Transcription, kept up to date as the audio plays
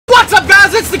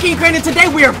King Crane, and today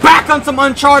we are back on some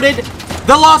Uncharted,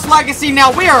 The Lost Legacy.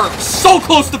 Now, we are so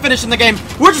close to finishing the game.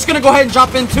 We're just gonna go ahead and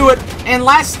jump into it. And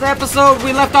last episode,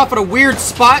 we left off at a weird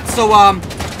spot, so,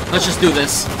 let's just do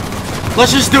this.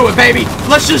 Let's just do it, baby.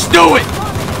 Let's just do it.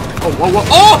 Oh, whoa, whoa.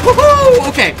 Oh,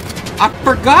 okay. I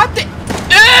forgot that.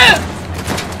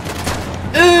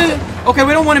 Okay,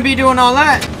 we don't want to be doing all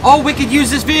that. Oh, we could use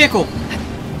this vehicle.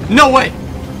 No way.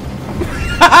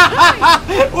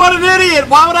 What an idiot.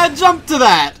 Why would I jump to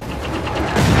that?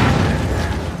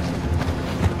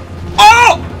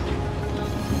 Oh!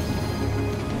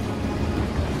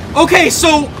 Okay,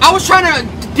 so I was trying to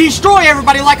destroy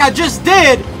everybody like I just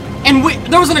did, and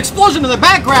there was an explosion in the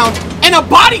background, and a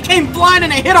body came flying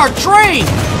and it hit our train.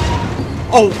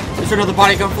 Oh, is there another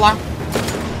body gonna fly?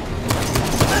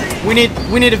 We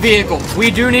need a vehicle. We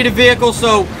do need a vehicle,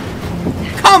 so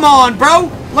come on,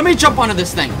 bro. Let me jump onto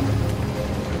this thing.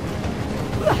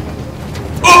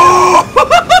 Oh!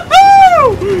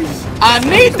 I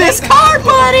need this car,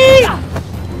 buddy.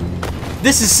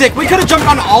 This is sick. We could have jumped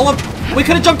on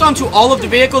onto all of the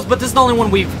vehicles, but this is the only one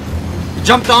we've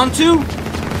jumped onto.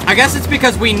 I guess it's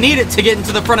because we need it to get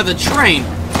into the front of the train.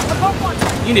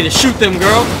 You need to shoot them,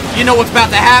 girl. You know what's about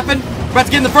to happen. We're about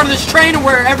to get in the front of this train and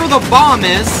wherever the bomb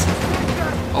is.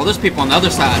 Oh, there's people on the other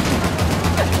side.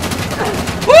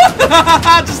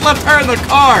 I just left her in the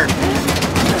car.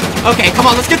 Okay, come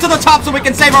on, let's get to the top so we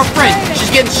can save our friend. She's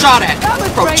getting shot at.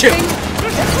 Bro, chill.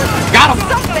 Got him.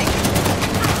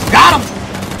 Got him.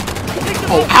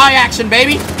 Oh, high action,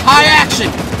 baby. High action.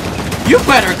 You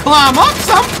better climb up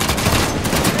some.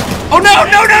 Oh, no,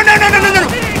 no, no, no, no, no, no, no.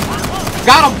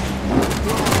 Got him.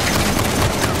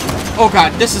 Oh,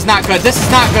 God, this is not good. This is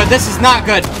not good. This is not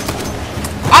good.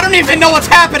 I don't even know what's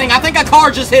happening. I think a car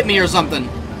just hit me or something.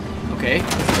 Okay,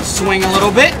 swing a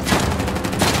little bit.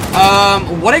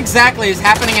 What exactly is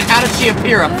happening and how did she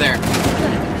appear up there?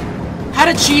 How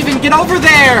did she even get over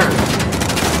there?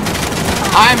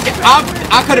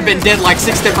 I could have been dead like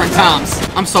 6 different times.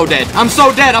 I'm so dead. I'm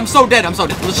so dead. I'm so dead. I'm so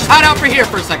dead. Let's just hide out for here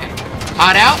for a second.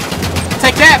 Hide out.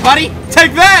 Take that, buddy.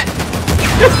 Take that.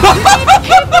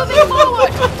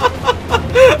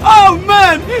 Oh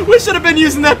man, we should have been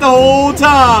using that the whole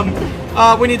time.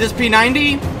 We need this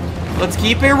P90. Let's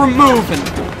keep her moving.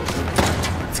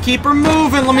 Let's keep her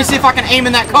moving. Let me see if I can aim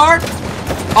in that car.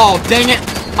 Oh, dang it.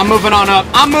 I'm moving on up.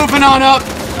 I'm moving on up.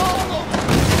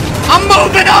 I'm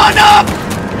moving on up.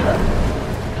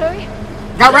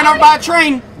 Got ran over by a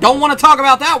train. Don't want to talk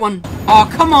about that one. Oh,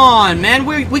 come on, man.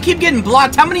 We keep getting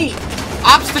blocked. How many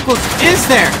obstacles is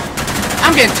there?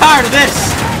 I'm getting tired of this.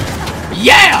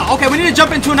 Yeah! Okay, we need to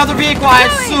jump into another vehicle, I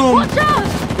assume. Watch out!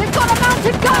 They've got a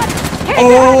mounted gun!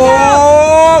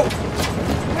 Oh!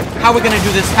 How are we gonna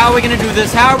do this? How are we gonna do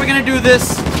this? How are we gonna do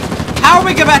this? How are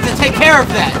we about to take care of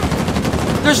that?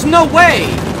 There's no way.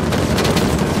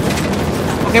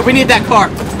 Okay, we need that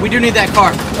car. We do need that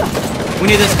car. We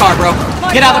need this car, bro.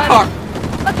 Get out of the car.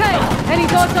 Okay, any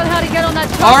thoughts on how to get on that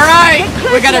truck? Alright!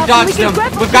 We gotta dodge them.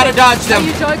 We've gotta dodge them. Are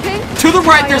you joking? To the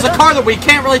right, there's a car that we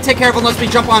can't really take care of unless we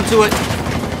jump onto it.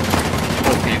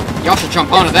 Okay, y'all should jump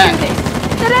onto that.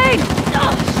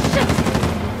 Oh, shit.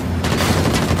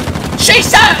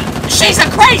 She's a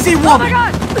crazy woman! Oh my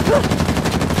God.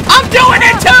 I'm doing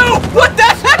it too! What the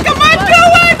heck am I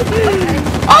doing?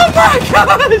 Oh my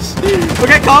gosh!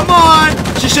 Okay, come on!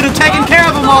 She should have taken care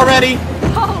of him already.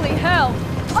 Holy hell!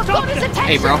 I've got his attention!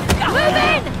 Hey, bro. Move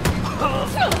in!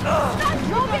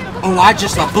 Oh, I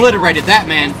just obliterated that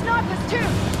man.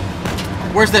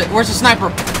 Where's the sniper?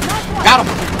 Got him.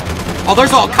 Oh,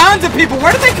 there's all kinds of people.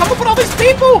 Where did they come up with all these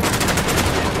people?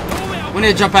 We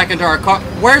need to jump back into our car.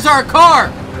 Where's our car?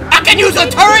 I can use a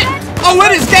turret! Oh,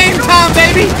 it is game time,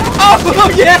 baby! Oh,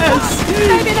 yes!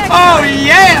 Oh,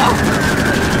 yeah!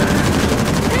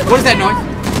 What is that noise?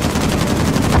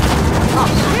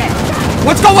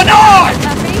 What's going on?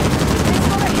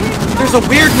 There's a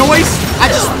weird noise.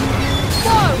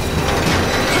 Whoa!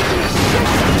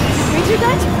 We did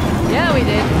that? Yeah, we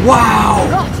did. Wow!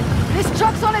 God, this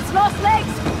truck's on its last legs.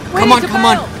 Come on, come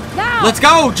on. Now. Let's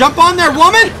go. Jump on there,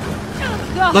 woman.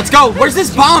 Let's go. Where's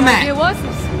this bomb at?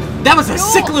 That was a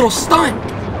sick little stunt.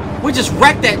 We just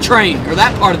wrecked that train, or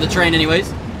that part of the train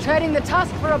anyways. Trading the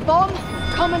tusk for a bomb?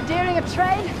 Commandeering a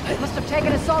train? Must have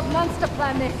taken us 12 months to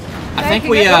plan this. I think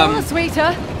we,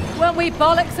 sweeter. When we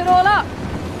bollocks it all up.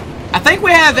 I think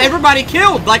we have everybody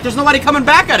killed. Like, there's nobody coming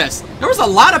back at us. There was a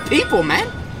lot of people, man.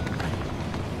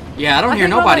 Yeah, I don't hear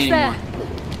nobody anymore.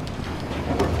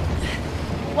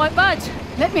 Won't budge.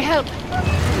 Let me help.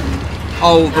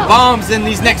 Oh, the bomb's in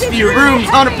these next few rooms,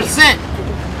 100%.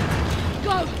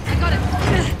 Go. I got it.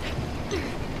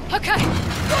 Okay.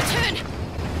 Your turn.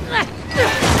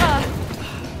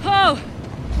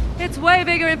 way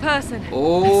bigger in person.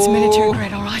 Oh. It's miniature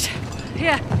grid, all right.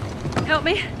 Here, help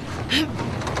me.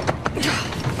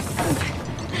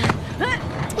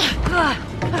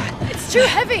 It's too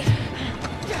heavy.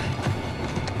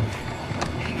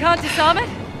 Can't disarm it?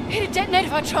 It'd detonate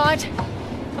if I tried.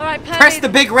 All right, plan Press B. the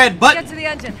big red Get button. to the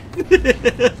engine.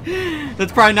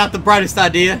 That's probably not the brightest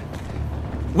idea.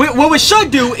 What we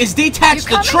should do is detach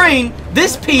the train,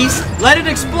 this piece, let it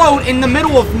explode in the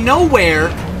middle of nowhere,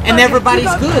 and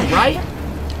everybody's good, right?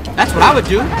 That's what I would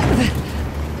do.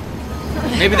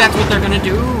 Maybe that's what they're gonna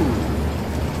do.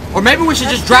 Or maybe we should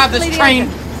just drive this train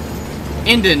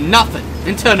into nothing,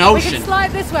 into an We ocean. can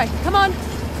slide this way. Come on.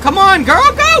 Come on, girl,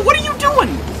 go! What are you doing?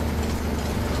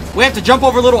 We have to jump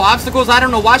over little obstacles. I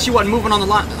don't know why she wasn't moving on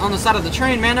the side of the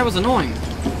train, man. That was annoying.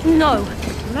 No.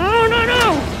 No, no,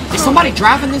 no. Is somebody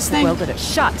driving this thing? Welded it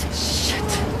shut. Shit.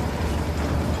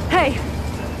 Hey.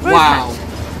 Wow.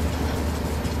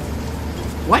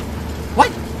 What? What?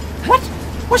 What?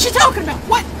 What's she talking about?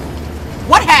 What?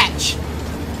 What hatch?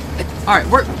 Alright,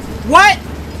 what?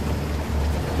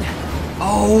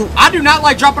 Oh, I do not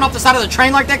like dropping off the side of the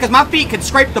train like that because my feet could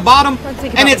scrape the bottom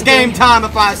and it's game time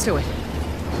if I... Let's do it.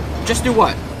 Just do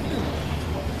what?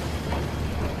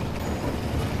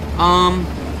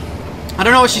 I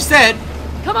don't know what she said.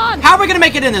 Come on. How are we gonna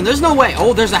make it in there? There's no way.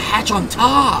 Oh, there's a hatch on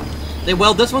top. They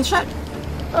weld this one shut?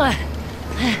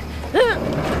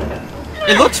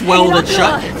 It looks welded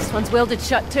shut. This one's welded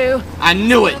shut too. I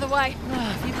knew it. Other way.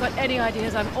 If you've got any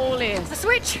ideas, I'm all ears. A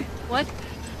switch. What?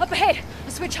 Up ahead.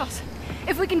 A switch house.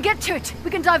 If we can get to it,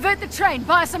 we can divert the train.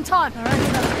 Buy us some time. All right,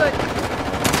 sounds good.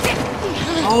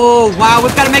 Oh, wow.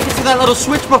 We've got to make it to that little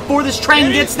switch before this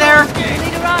train gets there.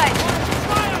 Need a ride.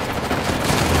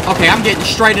 Okay, I'm getting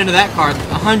straight into that car.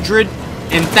 100,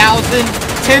 10,000,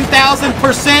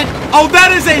 10,000%. Oh,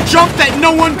 that is a jump that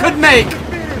no one could make.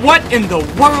 What in the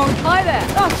world? Hi there.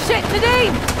 Oh, shit,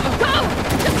 Nadine. Go.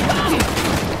 Just go.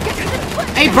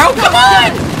 Hey, bro, come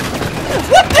on.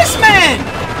 Whoop this man.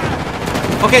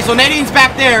 Okay, so Nadine's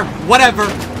back there. Whatever.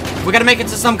 We got to make it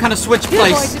to some kind of switch You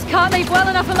boys place. just can't leave well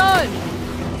enough alone.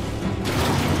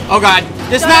 Oh, God.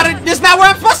 This not where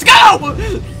I'm supposed to go.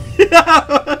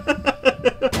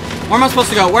 Where am I supposed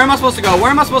to go? Where am I supposed to go? Where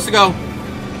am I supposed to go?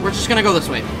 We're just gonna go this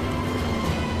way.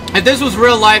 If this was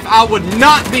real life, I would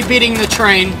not be beating the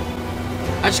train.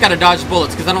 I just gotta dodge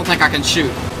bullets because I don't think I can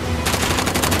shoot.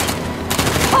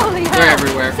 Holy hell. They're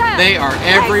everywhere. Sam. They are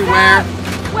Hey, everywhere.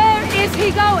 Sam. Where is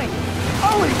he going?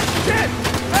 Holy shit!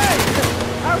 Hey!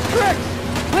 Our tricks!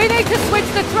 We need to switch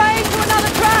the train to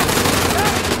another track.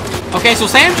 Okay, so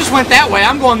Sam just went that way.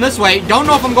 I'm going this way. Don't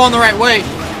know if I'm going the right way.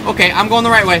 Okay, I'm going the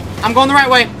right way. I'm going the right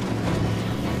way.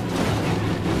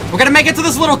 We're gonna make it to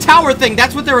this little tower thing.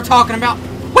 That's what they were talking about.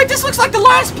 Wait, this looks like the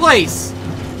last place.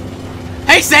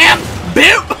 Hey, Sam.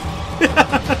 Boop.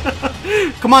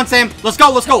 Come on, Sam. Let's go.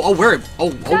 Let's go. Oh, where? Oh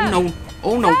no.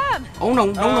 Oh no. Sam. Oh no.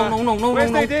 No.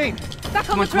 Where's Nadine? Back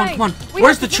Come on on, the come on, train. come on. We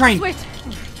Where's have the to train? switch.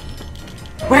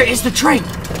 Where is the train?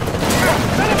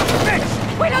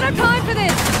 We don't have time for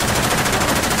this.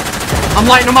 I'm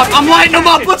lighting them up. I'm lighting them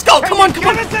up. Let's go. Come on. Come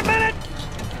on. Give us a minute!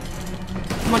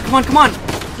 Come on. Come on. Come on.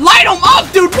 Light them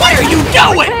up, dude. What are you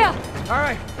doing? Clear. All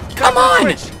right. Come got on.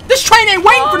 the switch. This train ain't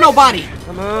waiting for nobody.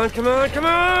 Come on, come on, come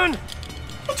on!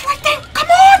 It's right there. Come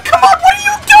on. Come on. What are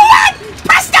you doing?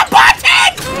 Press the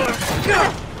button.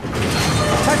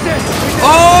 That's it!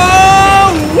 Oh,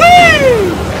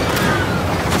 woo!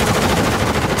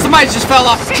 Somebody just fell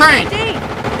off the train. Nadine.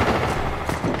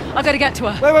 I gotta get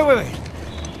to her. Wait.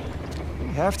 We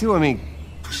have to? I mean,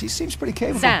 she seems pretty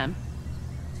capable. Sam.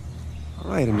 All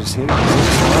right, I'm just here.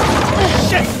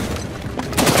 Shit!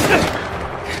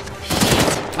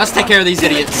 Let's take care of these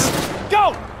idiots.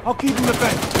 Go! I'll keep him at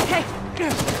bay. Okay.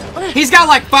 He's got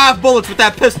like 5 bullets with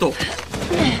that pistol.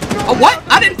 Oh, what?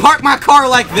 I didn't park my car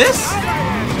like this.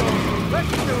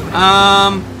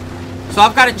 So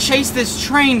I've got to chase this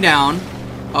train down.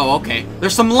 Oh, okay.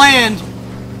 There's some land.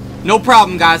 No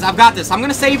problem, guys. I've got this. I'm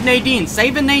going to save Nadine.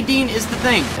 Saving Nadine is the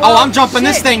thing. Oh, I'm jumping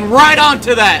this thing right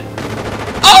onto that.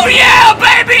 Oh, yeah,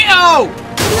 baby! Oh!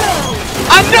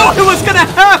 I knew it was going to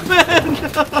happen!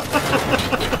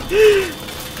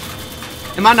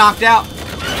 Am I knocked out?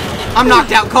 I'm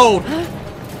knocked out cold. Can't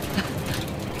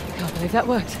believe that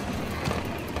worked.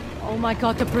 Oh my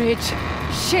god, the bridge.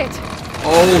 Shit.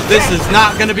 Oh, this is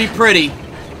not going to be pretty.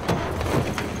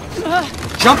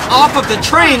 Jump off of the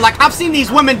train. Like, I've seen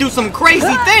these women do some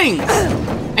crazy things.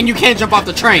 And you can't jump off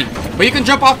the train. But you can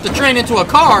jump off the train into a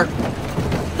car.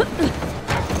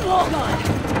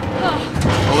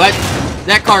 Oh,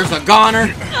 that car's a goner.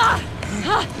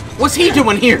 What's he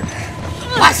doing here?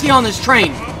 Why is he on this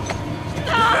train?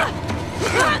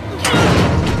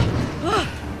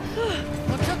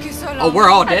 Oh, we're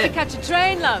all Had to dead. catch a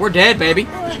train, love. We're dead, baby.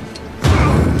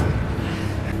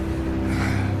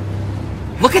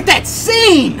 Look at that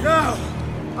scene! No,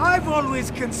 I've always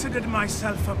considered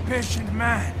myself a patient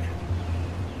man.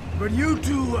 But you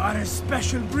two are a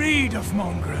special breed of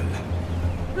mongrel.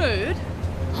 Rude.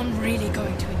 I'm really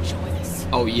going to enjoy this.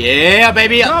 Oh yeah,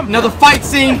 baby! Come. Another fight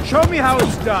scene! Show me how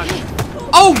it's done.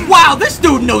 Oh wow, this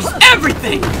dude knows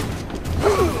everything!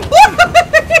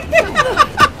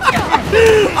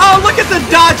 Oh, look at the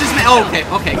dodges, man! Oh,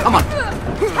 okay, come on.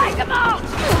 Take them out!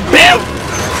 Bam!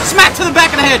 Smack to the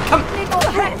back of the head! Come. Need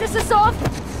more practice this off?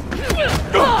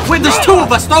 Wait, there's two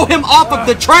of us! Throw him off of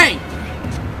the train!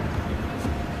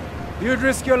 You'd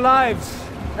risk your lives.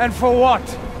 And for what?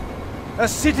 A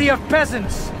city of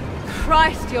peasants.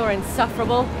 Christ, you're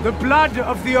insufferable. The blood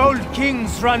of the old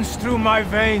kings runs through my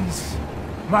veins.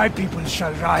 My people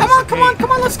shall rise Come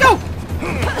on, let's go!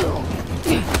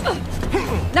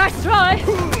 Nice try.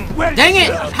 Dang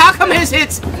it! How come his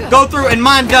hits go through and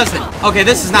mine doesn't? Okay,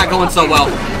 this is not going so well.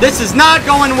 This is not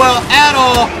going well at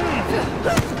all.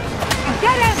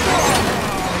 Get him.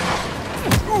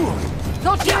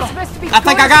 Thought you were supposed to be I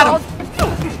think I got him.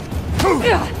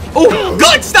 Oh,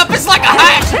 good stuff! It's like a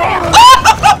hack!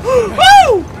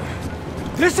 Woo!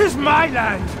 This is my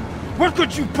land. What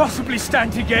could you possibly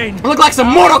stand to gain? Look like some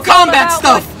Mortal Kombat About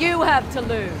stuff. What you have to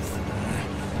lose.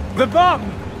 The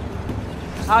bomb!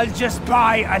 I'll just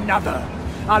buy another.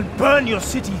 I'll burn your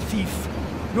city, thief.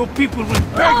 Your people will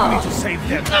beg me to save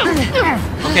them.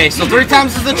 Okay, so 3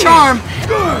 times is the charm.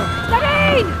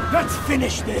 Let's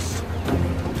finish this.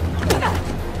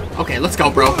 Okay, let's go,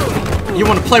 bro. You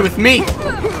want to play with me?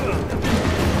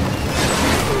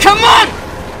 Come on!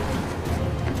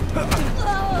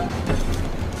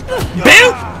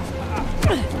 Bam!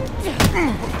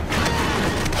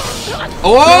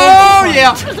 Oh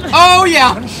yeah! Oh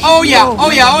yeah! Oh yeah!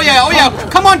 Oh yeah! Oh yeah! Oh yeah!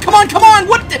 Come on! Come on! Come on!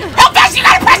 What? The, how fast you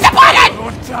gotta press the button?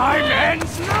 Your time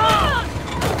ends now.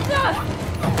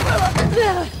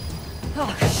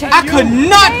 Oh, shit. I could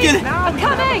not get it. Now I'm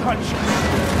coming.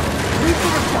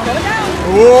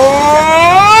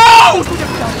 Oh!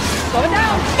 Going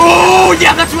down. Oh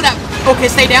yeah! That's what that. Okay,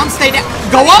 stay down. Stay down.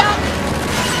 Go up.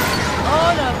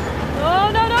 Oh no. Oh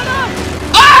no no no.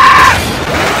 Ah!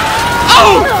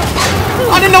 Oh!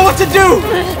 I didn't know what to do.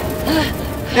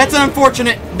 That's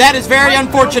unfortunate. That is very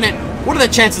unfortunate. What are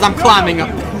the chances I'm climbing up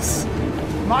this?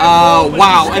 Oh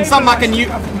wow! And something I can use.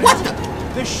 What the?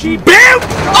 The sheep. Bam!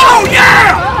 Oh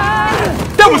yeah!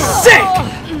 That was sick.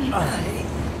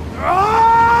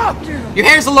 Your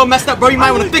hair's a little messed up, bro. You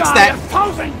might want to fix that.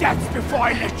 1,000 deaths before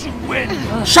I let you win.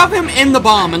 Shove him in the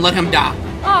bomb and let him die.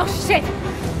 Oh shit.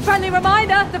 Friendly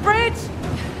reminder. The bridge.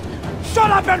 Shut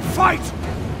up and fight.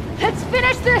 Let's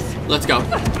finish this! Let's go.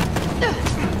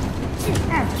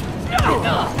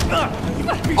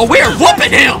 Oh, we're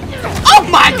whooping him! Oh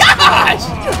my gosh!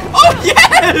 Oh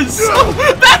yes!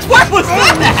 That's where was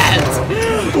that?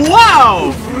 Wow!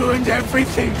 You've ruined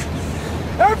everything.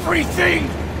 Everything.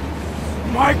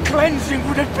 My cleansing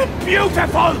would have been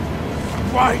beautiful.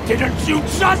 Why didn't you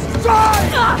just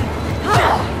die?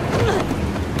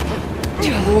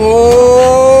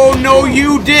 Oh no,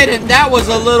 you didn't. That was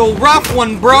a little rough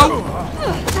one, bro.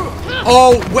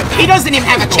 Oh, he doesn't even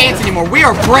have a chance anymore. We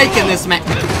are breaking this man.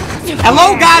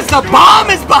 Hello, guys. The bomb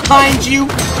is behind you.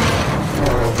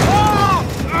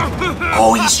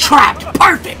 Oh, he's trapped.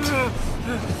 Perfect.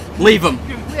 Leave him.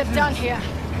 We're done here.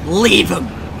 Leave him.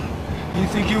 You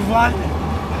think you've won?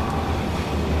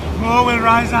 More will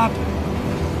rise up.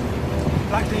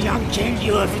 Like the young king,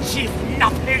 you have achieved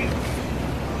nothing.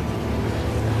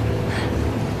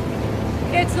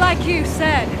 It's like you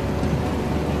said.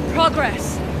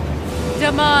 Progress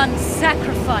demands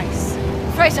sacrifice.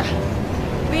 Fraser,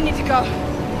 we need to go.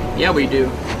 Yeah, we do.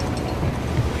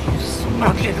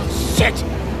 Smug little shit.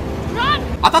 Run!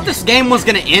 I thought this game was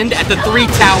gonna end at the 3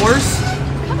 towers.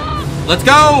 Let's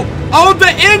go. Oh, the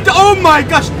end. Oh my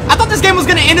gosh. I thought this game was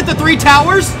gonna end at the 3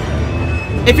 towers.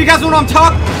 If you guys know what I'm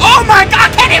talking. Oh my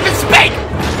god, I can't even speak.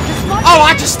 Oh,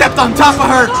 I just stepped on top of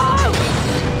her.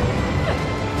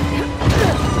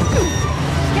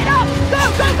 Get up!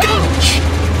 Go, go, go!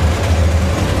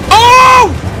 Oh!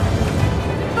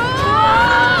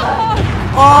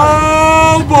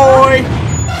 Oh boy.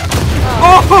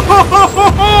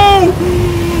 Oh,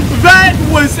 that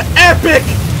was epic.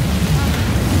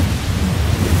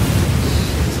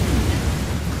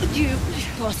 Could you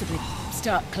possibly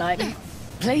start climbing,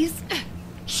 please?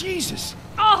 Jesus.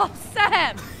 Oh,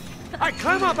 Sam! I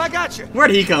climb up, I got you.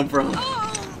 Where'd he come from?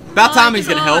 About time he's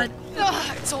gonna help.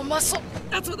 It's all muscle.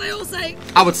 That's what they all say.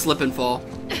 I would slip and fall.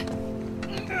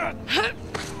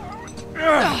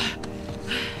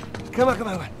 Come on, come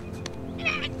on.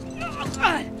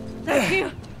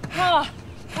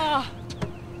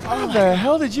 the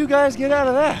hell did you guys get out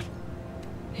of that?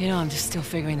 You know, I'm just still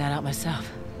figuring that out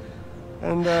myself.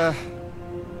 And,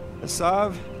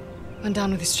 Asav? Went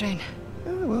down with his train.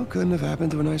 Well, couldn't have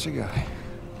happened to a nicer guy.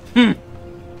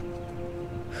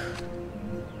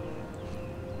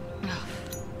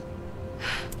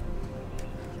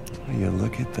 You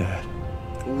look at that.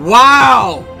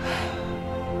 Wow!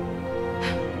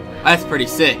 That's pretty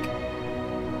sick.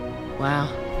 Wow.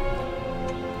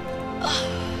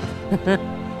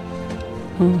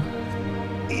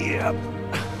 Yep.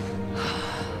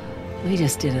 We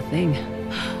just did a thing.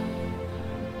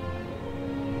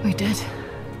 We did.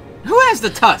 Who has the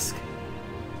tusk?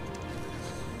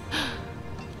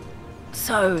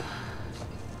 So,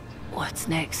 what's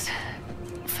next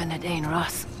for Nadine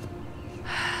Ross?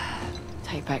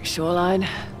 Take back Shoreline,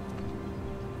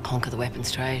 conquer the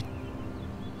weapons trade.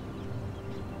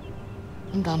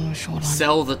 I'm done with Shoreline.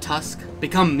 Sell the tusk?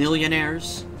 Become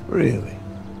millionaires? Really?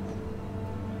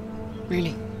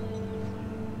 Really?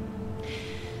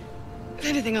 If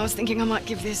anything, I was thinking I might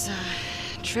give this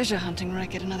treasure hunting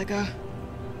racket another go.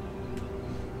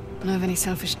 Know of any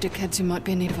selfish dickheads who might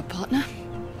be in need of a partner?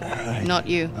 Not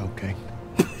you. Okay.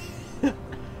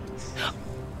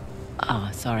 Oh,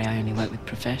 sorry, I only work with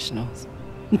professionals.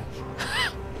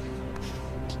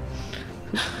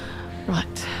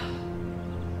 Right.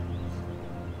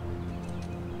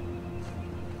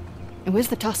 And where's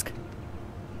the tusk?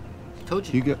 Told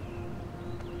you. You got...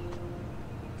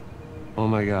 Oh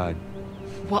my God.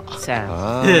 What? Sam.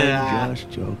 I'm just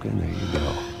joking. There you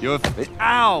go. You're...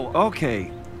 Ow!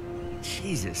 Okay.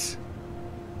 Jesus.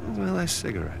 That's my last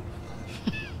cigarette.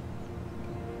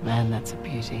 Man, that's a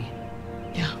beauty.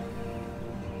 Yeah.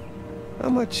 How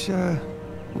much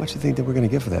you think that we're gonna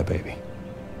get for that baby?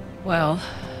 Well,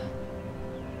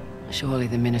 surely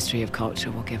the Ministry of Culture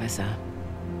will give us a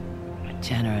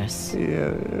generous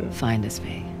finder's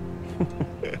fee.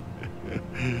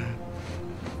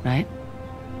 Right?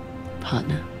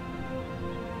 Partner?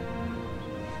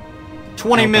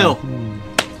 20 mil.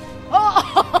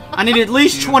 I need at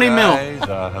least 20 mil. You guys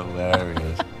are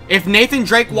hilarious. If Nathan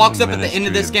Drake walks up at the end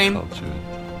of this game,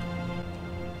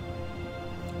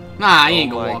 nah, he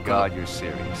ain't gonna walk up. Oh my God, you're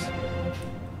serious.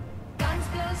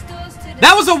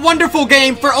 That was a wonderful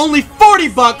game for only 40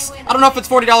 bucks. I don't know if it's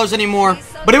 $40 anymore,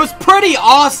 but it was pretty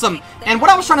awesome. And what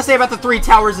I was trying to say about the 3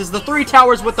 towers is the 3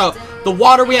 towers with the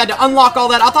water, we had to unlock all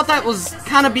that. I thought that was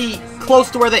kind of be close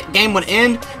to where that game would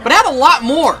end, but it had a lot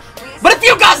more. But if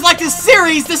you guys like this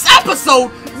series, this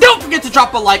episode, don't forget to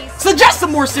drop a like. Suggest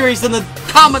some more series in the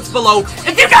comments below.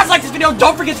 If you guys like this video,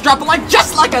 don't forget to drop a like,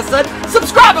 just like I said.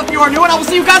 Subscribe if you are new, and I will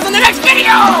see you guys in the next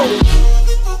video!